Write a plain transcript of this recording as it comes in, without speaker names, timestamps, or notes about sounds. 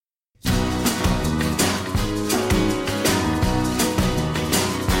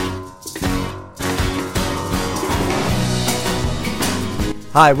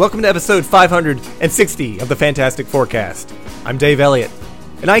Hi, welcome to episode 560 of the Fantastic Forecast. I'm Dave Elliott,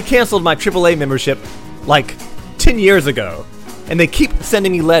 and I canceled my AAA membership like 10 years ago, and they keep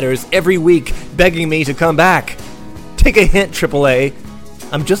sending me letters every week begging me to come back. Take a hint, AAA.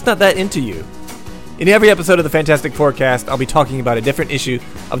 I'm just not that into you. In every episode of the Fantastic Forecast, I'll be talking about a different issue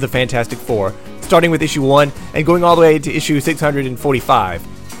of the Fantastic Four, starting with issue 1 and going all the way to issue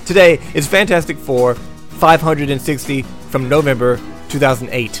 645. Today is Fantastic Four 560 from November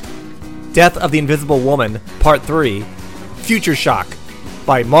 2008. Death of the Invisible Woman, Part 3, Future Shock,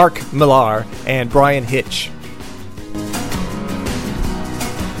 by Mark Millar and Bryan Hitch.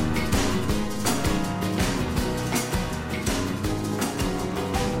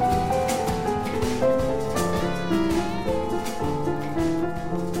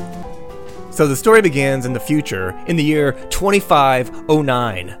 So the story begins in the future, in the year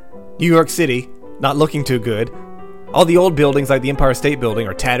 2509. New York City, not looking too good. All the old buildings like the Empire State Building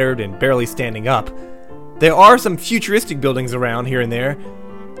are tattered and barely standing up. There are some futuristic buildings around here and there.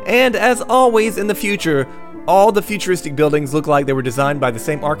 And as always in the future, all the futuristic buildings look like they were designed by the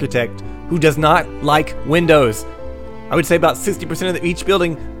same architect who does not like windows. I would say about 60% of each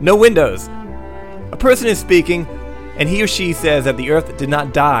building, no windows. A person is speaking, and he or she says that the Earth did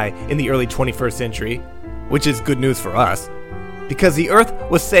not die in the early 21st century, which is good news for us, because the Earth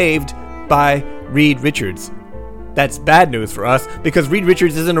was saved by Reed Richards. That's bad news for us, because Reed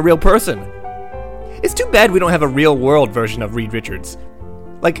Richards isn't a real person. It's too bad we don't have a real-world version of Reed Richards.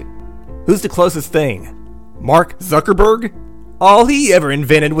 Like, who's the closest thing? Mark Zuckerberg? All he ever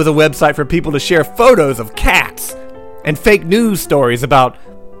invented was a website for people to share photos of cats and fake news stories about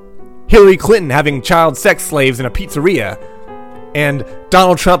Hillary Clinton having child sex slaves in a pizzeria and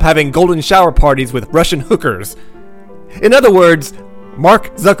Donald Trump having golden shower parties with Russian hookers. In other words,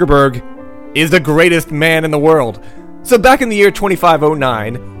 Mark Zuckerberg is the greatest man in the world. So back in the year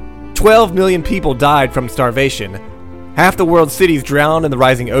 2509, 12 million people died from starvation. Half the world's cities drowned in the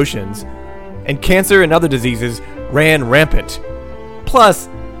rising oceans, and cancer and other diseases ran rampant. Plus,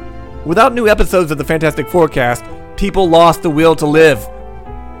 without new episodes of the Fantastic Forecast, people lost the will to live.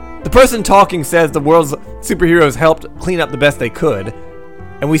 The person talking says the world's superheroes helped clean up the best they could,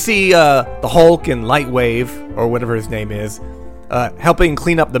 and we see the Hulk and Lightwave, or whatever his name is, helping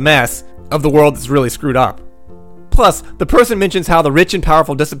clean up the mess of the world that's really screwed up. Plus, the person mentions how the rich and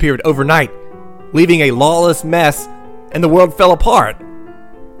powerful disappeared overnight, leaving a lawless mess, and the world fell apart.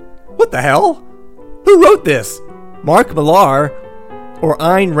 What the hell? Who wrote this? Mark Millar or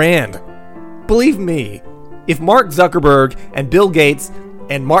Ayn Rand? Believe me, if Mark Zuckerberg and Bill Gates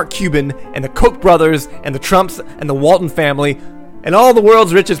and Mark Cuban and the Koch brothers and the Trumps and the Walton family and all the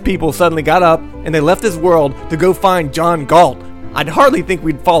world's richest people suddenly got up and they left this world to go find John Galt, I'd hardly think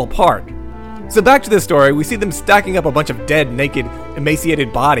we'd fall apart. So back to this story, we see them stacking up a bunch of dead, naked,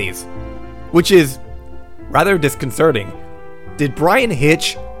 emaciated bodies, which is rather disconcerting. Did Bryan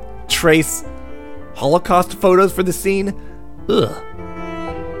Hitch trace Holocaust photos for the scene? Ugh.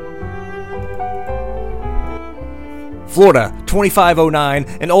 Florida, 2509,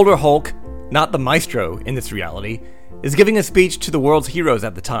 an older Hulk, not the maestro in this reality, is giving a speech to the world's heroes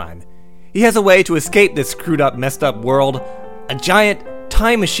at the time. He has a way to escape this screwed up, messed up world, a giant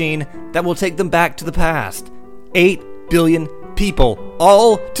time machine that will take them back to the past. 8 billion people,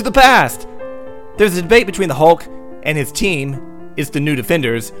 all to the past. There's a debate between the Hulk and his team, it's the New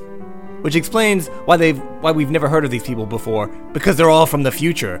Defenders, which explains why we've never heard of these people before, because they're all from the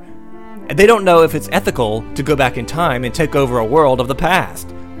future. And they don't know if it's ethical to go back in time and take over a world of the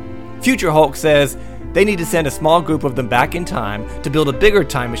past. Future Hulk says they need to send a small group of them back in time to build a bigger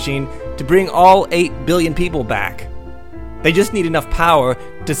time machine to bring all 8 billion people back. They just need enough power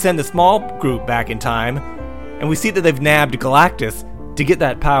to send the small group back in time, and we see that they've nabbed Galactus to get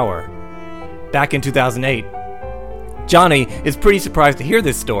that power. Back in 2008. Johnny is pretty surprised to hear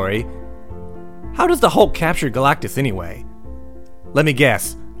this story. How does the Hulk capture Galactus anyway? Let me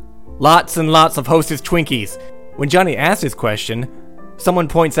guess. Lots and lots of Hostess Twinkies. When Johnny asks his question, someone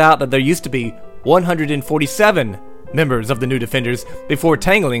points out that there used to be 147 members of the New Defenders before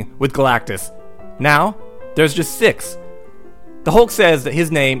tangling with Galactus. Now, there's just 6. The Hulk says that his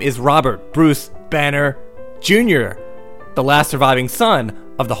name is Robert Bruce Banner Jr., the last surviving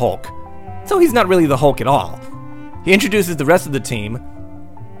son of the Hulk. So he's not really the Hulk at all. He introduces the rest of the team,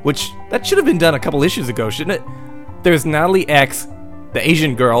 which that should have been done a couple issues ago, shouldn't it? There's Natalie X, the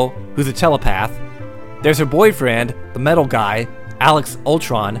Asian girl who's a telepath. There's her boyfriend, the metal guy, Alex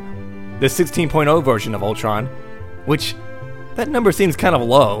Ultron, the 16.0 version of Ultron, which that number seems kind of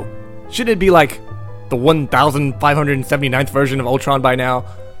low. Shouldn't it be like the 1579th version of Ultron by now?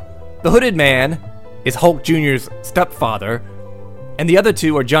 The Hooded Man is Hulk Jr.'s stepfather, And the other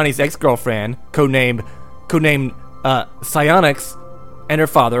two are Johnny's ex-girlfriend, codenamed Psionics, and her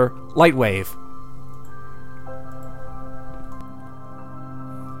father, Lightwave.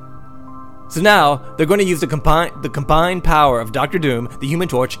 So now, they're going to use the combined power of Dr. Doom, the Human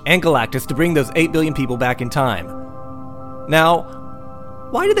Torch, and Galactus to bring those 8 billion people back in time. Now,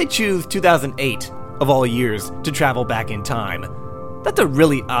 why did they choose 2008, of all years, to travel back in time? That's a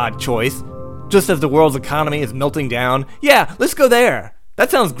really odd choice. Just as the world's economy is melting down, yeah, let's go there.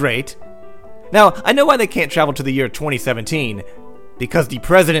 That sounds great. Now, I know why they can't travel to the year 2017. Because the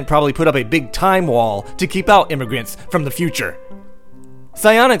president probably put up a big time wall to keep out immigrants from the future.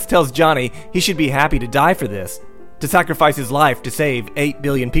 Psionics tells Johnny he should be happy to die for this, to sacrifice his life to save 8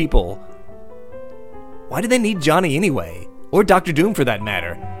 billion people. Why do they need Johnny anyway? Or Dr. Doom for that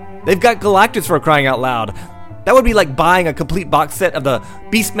matter? They've got Galactus for crying out loud. That would be like buying a complete box set of the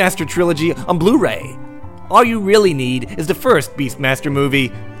Beastmaster trilogy on Blu-ray. All you really need is the first Beastmaster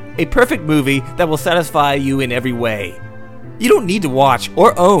movie, a perfect movie that will satisfy you in every way. You don't need to watch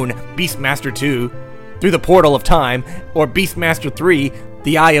or own Beastmaster 2, Through the Portal of Time, or Beastmaster 3,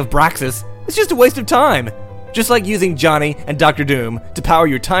 The Eye of Braxis. It's just a waste of time. Just like using Johnny and Dr. Doom to power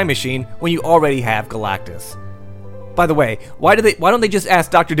your time machine when you already have Galactus. By the way, why don't they just ask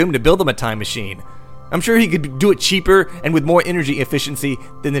Dr. Doom to build them a time machine? I'm sure he could do it cheaper and with more energy efficiency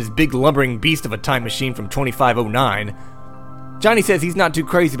than this big lumbering beast of a time machine from 2509. Johnny says he's not too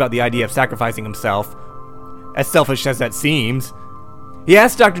crazy about the idea of sacrificing himself, as selfish as that seems. He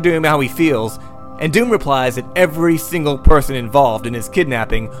asks Dr. Doom how he feels, and Doom replies that every single person involved in his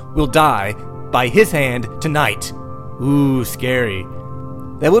kidnapping will die by his hand tonight. Ooh, scary.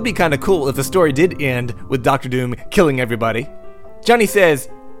 That would be kinda cool if the story did end with Dr. Doom killing everybody. Johnny says,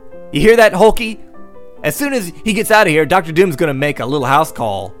 "You hear that, Hulky? As soon as he gets out of here, Dr. Doom's gonna make a little house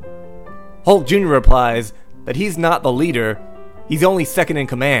call." Hulk Jr. replies that he's not the leader, he's only second in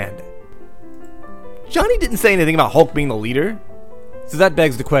command. Johnny didn't say anything about Hulk being the leader, so that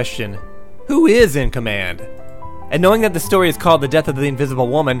begs the question, who is in command? And knowing that the story is called The Death of the Invisible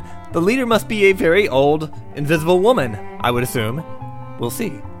Woman, the leader must be a very old, invisible woman, I would assume. We'll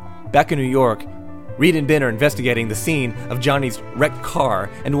see. Back in New York, Reed and Ben are investigating the scene of Johnny's wrecked car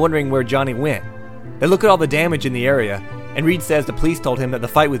and wondering where Johnny went. They look at all the damage in the area, and Reed says the police told him that the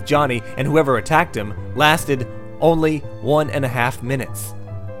fight with Johnny and whoever attacked him lasted only 1.5 minutes.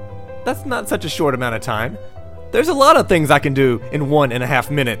 That's not such a short amount of time. There's a lot of things I can do in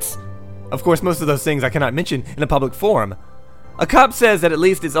 1.5 minutes. Of course, most of those things I cannot mention in a public forum. A cop says that at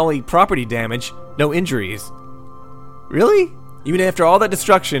least it's only property damage, no injuries. Really? Even after all that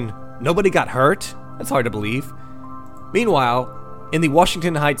destruction, nobody got hurt? That's hard to believe. Meanwhile, in the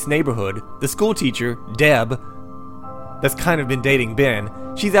Washington Heights neighborhood, the school teacher, Deb, that's kind of been dating Ben,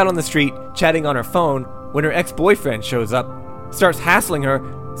 she's out on the street chatting on her phone when her ex-boyfriend shows up, starts hassling her,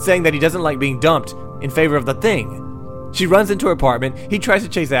 saying that he doesn't like being dumped in favor of the Thing. She runs into her apartment, he tries to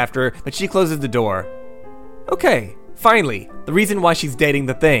chase after her, but she closes the door. Okay, finally, the reason why she's dating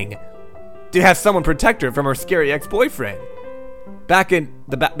the Thing. To have someone protect her from her scary ex-boyfriend. Back at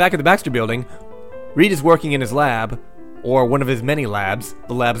the Baxter building, Reed is working in his lab, or one of his many labs.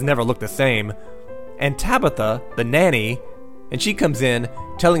 The labs never look the same. And Tabitha, the nanny, and she comes in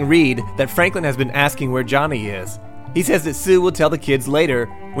telling Reed that Franklin has been asking where Johnny is. He says that Sue will tell the kids later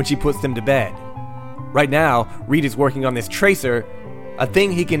when she puts them to bed. Right now, Reed is working on this tracer, a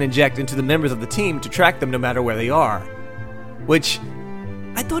thing he can inject into the members of the team to track them no matter where they are. Which,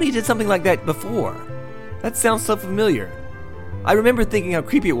 I thought he did something like that before. That sounds so familiar. I remember thinking how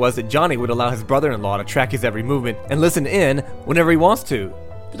creepy it was that Johnny would allow his brother-in-law to track his every movement and listen in whenever he wants to.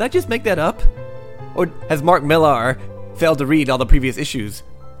 Did I just make that up? Or has Mark Millar failed to read all the previous issues?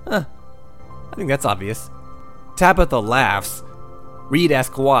 I think that's obvious. Tabitha laughs. Reed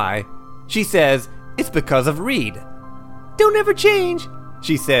asks why. She says it's because of Reed. Don't ever change,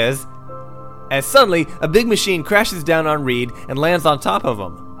 she says. As suddenly, a big machine crashes down on Reed and lands on top of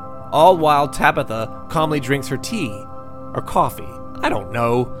him. All while Tabitha calmly drinks her tea. Or coffee. I don't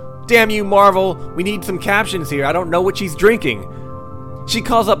know. Damn you, Marvel. We need some captions here. I don't know what she's drinking. She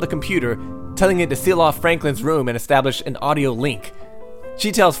calls up the computer, telling it to seal off Franklin's room and establish an audio link.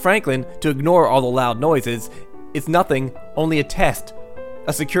 She tells Franklin to ignore all the loud noises. It's nothing, only a test.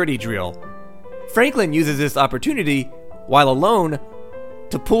 A security drill. Franklin uses this opportunity, while alone,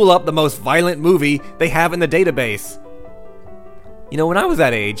 to pull up the most violent movie they have in the database. You know, when I was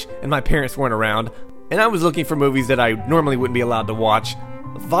that age, and my parents weren't around, and I was looking for movies that I normally wouldn't be allowed to watch,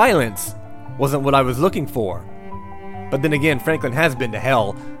 violence wasn't what I was looking for. But then again, Franklin has been to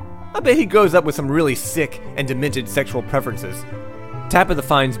hell. I bet he grows up with some really sick and demented sexual preferences. Tabitha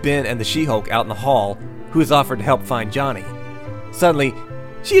finds Ben and the She-Hulk out in the hall, who has offered to help find Johnny. Suddenly,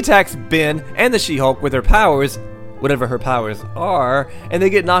 she attacks Ben and the She-Hulk with her powers, whatever her powers are, and they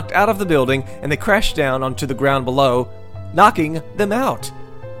get knocked out of the building and they crash down onto the ground below, knocking them out.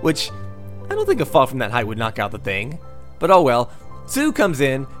 Which, I don't think a fall from that height would knock out the thing. But oh well. Sue comes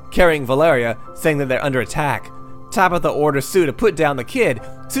in, carrying Valeria, saying that they're under attack. Tabitha orders Sue to put down the kid.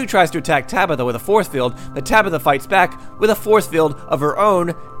 Sue tries to attack Tabitha with a force field, but Tabitha fights back with a force field of her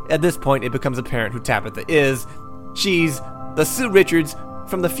own. At this point, it becomes apparent who Tabitha is. She's the Sue Richards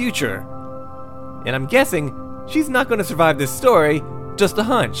from the future. And I'm guessing she's not going to survive this story, just a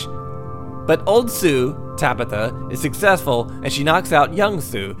hunch. But old Sue, Tabitha, is successful, and she knocks out young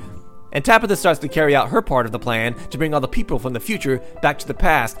Sue. And Tabitha starts to carry out her part of the plan to bring all the people from the future back to the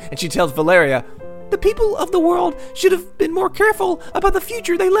past, and she tells Valeria, "The people of the world should have been more careful about the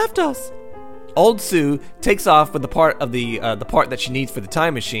future they left us." Old Sue takes off with the part that she needs for the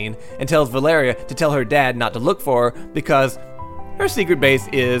time machine and tells Valeria to tell her dad not to look for her because her secret base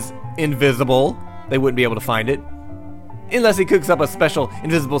is invisible. They wouldn't be able to find it. Unless he cooks up a special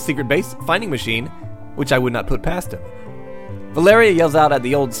invisible secret base finding machine, which I would not put past him. Valeria yells out at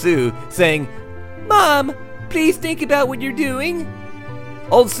the old Sue, saying, "Mom, please think about what you're doing."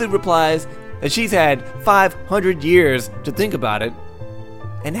 Old Sue replies that she's had 500 years to think about it.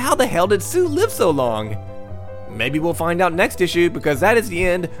 And how the hell did Sue live so long? Maybe we'll find out next issue, because that is the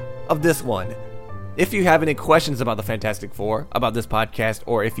end of this one. If you have any questions about the Fantastic Four, about this podcast,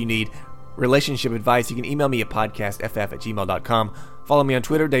 or if you need relationship advice, you can email me at podcastff@gmail.com. Follow me on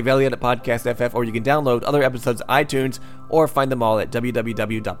Twitter, Dave Elliott at podcastff, or you can download other episodes on iTunes or find them all at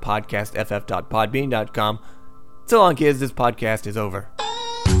www.podcastff.podbean.com. So long, kids. This podcast is over.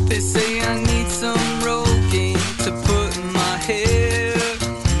 They say I need some Rogaine to put in my head.